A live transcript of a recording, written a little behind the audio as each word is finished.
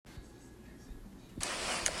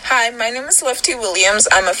Hi, my name is Lefty Williams.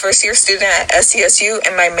 I'm a first-year student at SCSU,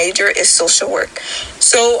 and my major is social work.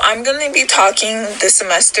 So I'm going to be talking this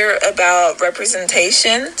semester about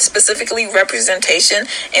representation, specifically representation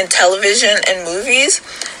in television and movies,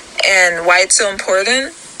 and why it's so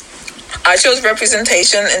important. I chose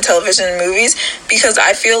representation in television and movies because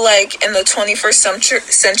I feel like in the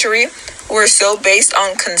 21st century, we're so based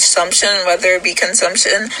on consumption, whether it be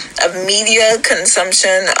consumption of media,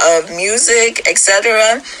 consumption of music,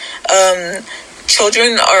 etc.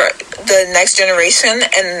 Children are the next generation,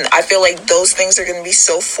 and I feel like those things are going to be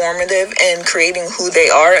so formative in creating who they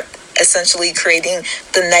are, essentially creating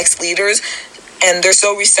the next leaders. And they're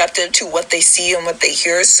so receptive to what they see and what they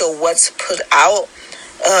hear, so what's put out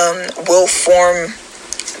will form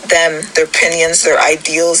them, their opinions, their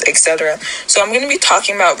ideals, etc. So I'm going to be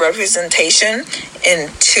talking about representation in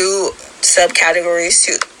two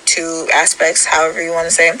subcategories, two aspects, however you want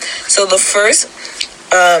to say it. So the first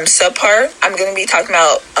subpart I'm going to be talking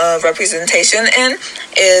about representation in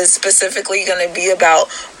is specifically going to be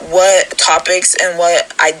about what topics and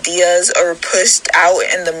what ideas are pushed out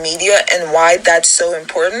in the media and why that's so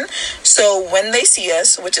important. So When They See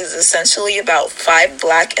Us, which is essentially about 5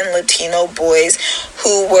 Black and Latino boys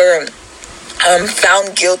who were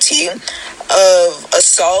found guilty of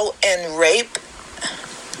assault and rape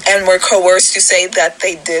and were coerced to say that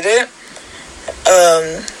they did it.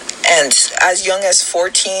 And as young as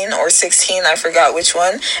 14 or 16, I forgot which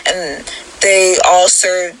one, and they all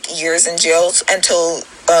served years in jail until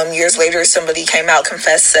years later somebody came out,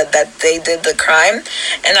 confessed, said that they did the crime.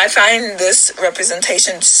 And I find this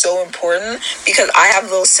representation so important because I have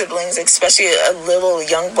little siblings, especially a little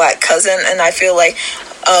young Black cousin, and I feel like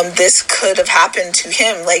this could have happened to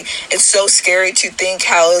him. Like, it's so scary to think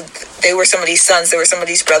how they were somebody's sons, they were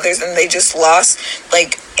somebody's brothers, and they just lost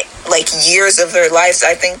like years of their lives.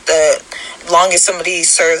 I think the longest somebody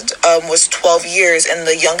served was 12 years, and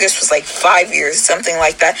the youngest was like 5 years, something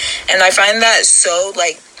like that. And I find that so,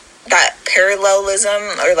 like, that parallelism,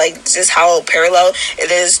 or like just how parallel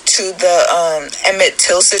it is to the Emmett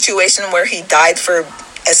Till situation, where he died for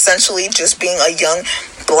essentially just being a young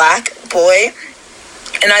Black boy.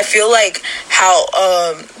 And I feel like how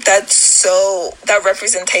that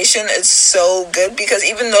representation is so good, because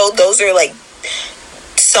even though those are like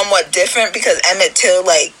somewhat different, because Emmett Till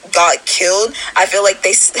like got killed, I feel like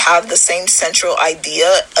they have the same central idea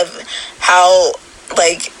of how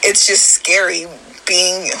like it's just scary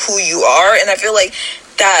being who you are. And I feel like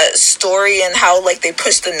that story and how like they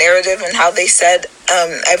pushed the narrative and how they said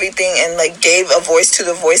everything and like gave a voice to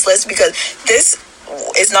the voiceless, because this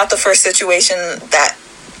is not the first situation that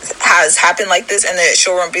has happened like this, and it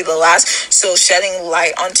sure won't be the last. So shedding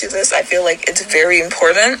light onto this, I feel like it's very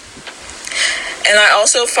important. And I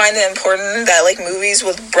also find it important that like movies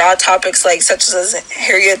with broad topics, like such as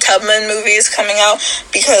Harriet Tubman movies coming out,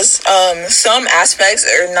 because some aspects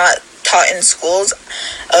are not taught in schools,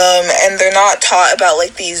 and they're not taught about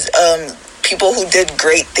like these people who did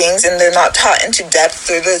great things, and they're not taught into depth.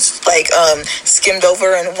 They're just like skimmed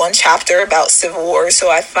over in one chapter about Civil War. So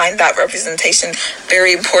I find that representation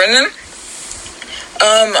very important.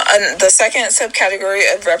 And the second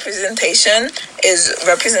subcategory of representation is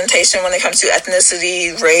representation when it comes to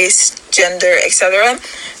ethnicity, race, gender, etc.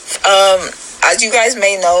 As you guys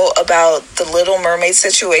may know about the Little Mermaid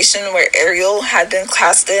situation, where Ariel has been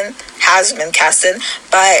casted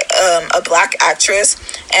by a Black actress,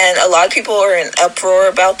 and a lot of people are in uproar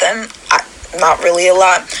about them. Not really a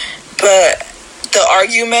lot, but the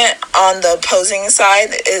argument on the opposing side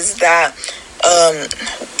is that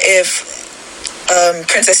if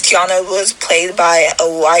Princess Tiana was played by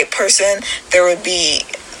a white person, there would be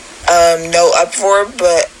no uproar,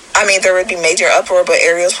 there would be major uproar, but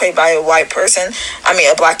Ariel's played by a Black person,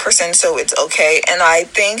 so it's okay. And I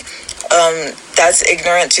think that's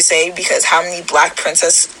ignorant to say, because how many Black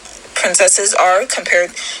princesses are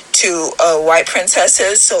compared to white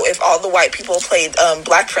princesses? So if all the white people played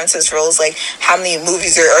Black princess roles, like how many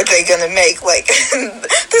movies are they gonna make? Like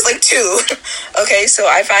there's like 2. Okay, so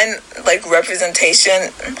I find like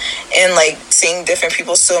representation and like seeing different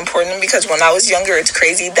people so important, because when I was younger, it's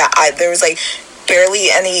crazy that there was like barely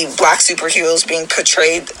any Black superheroes being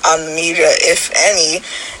portrayed on the media, if any.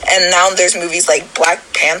 And now there's movies like Black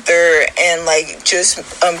Panther and like just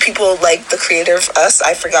people like the creator of Us,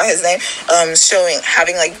 I forgot his name,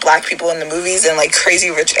 having like Black people in the movies, and like Crazy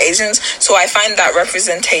Rich Asians. So I find that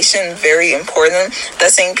representation very important. The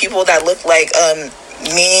same people that look like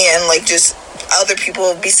me and like just other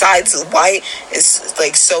people besides white is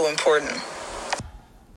like so important.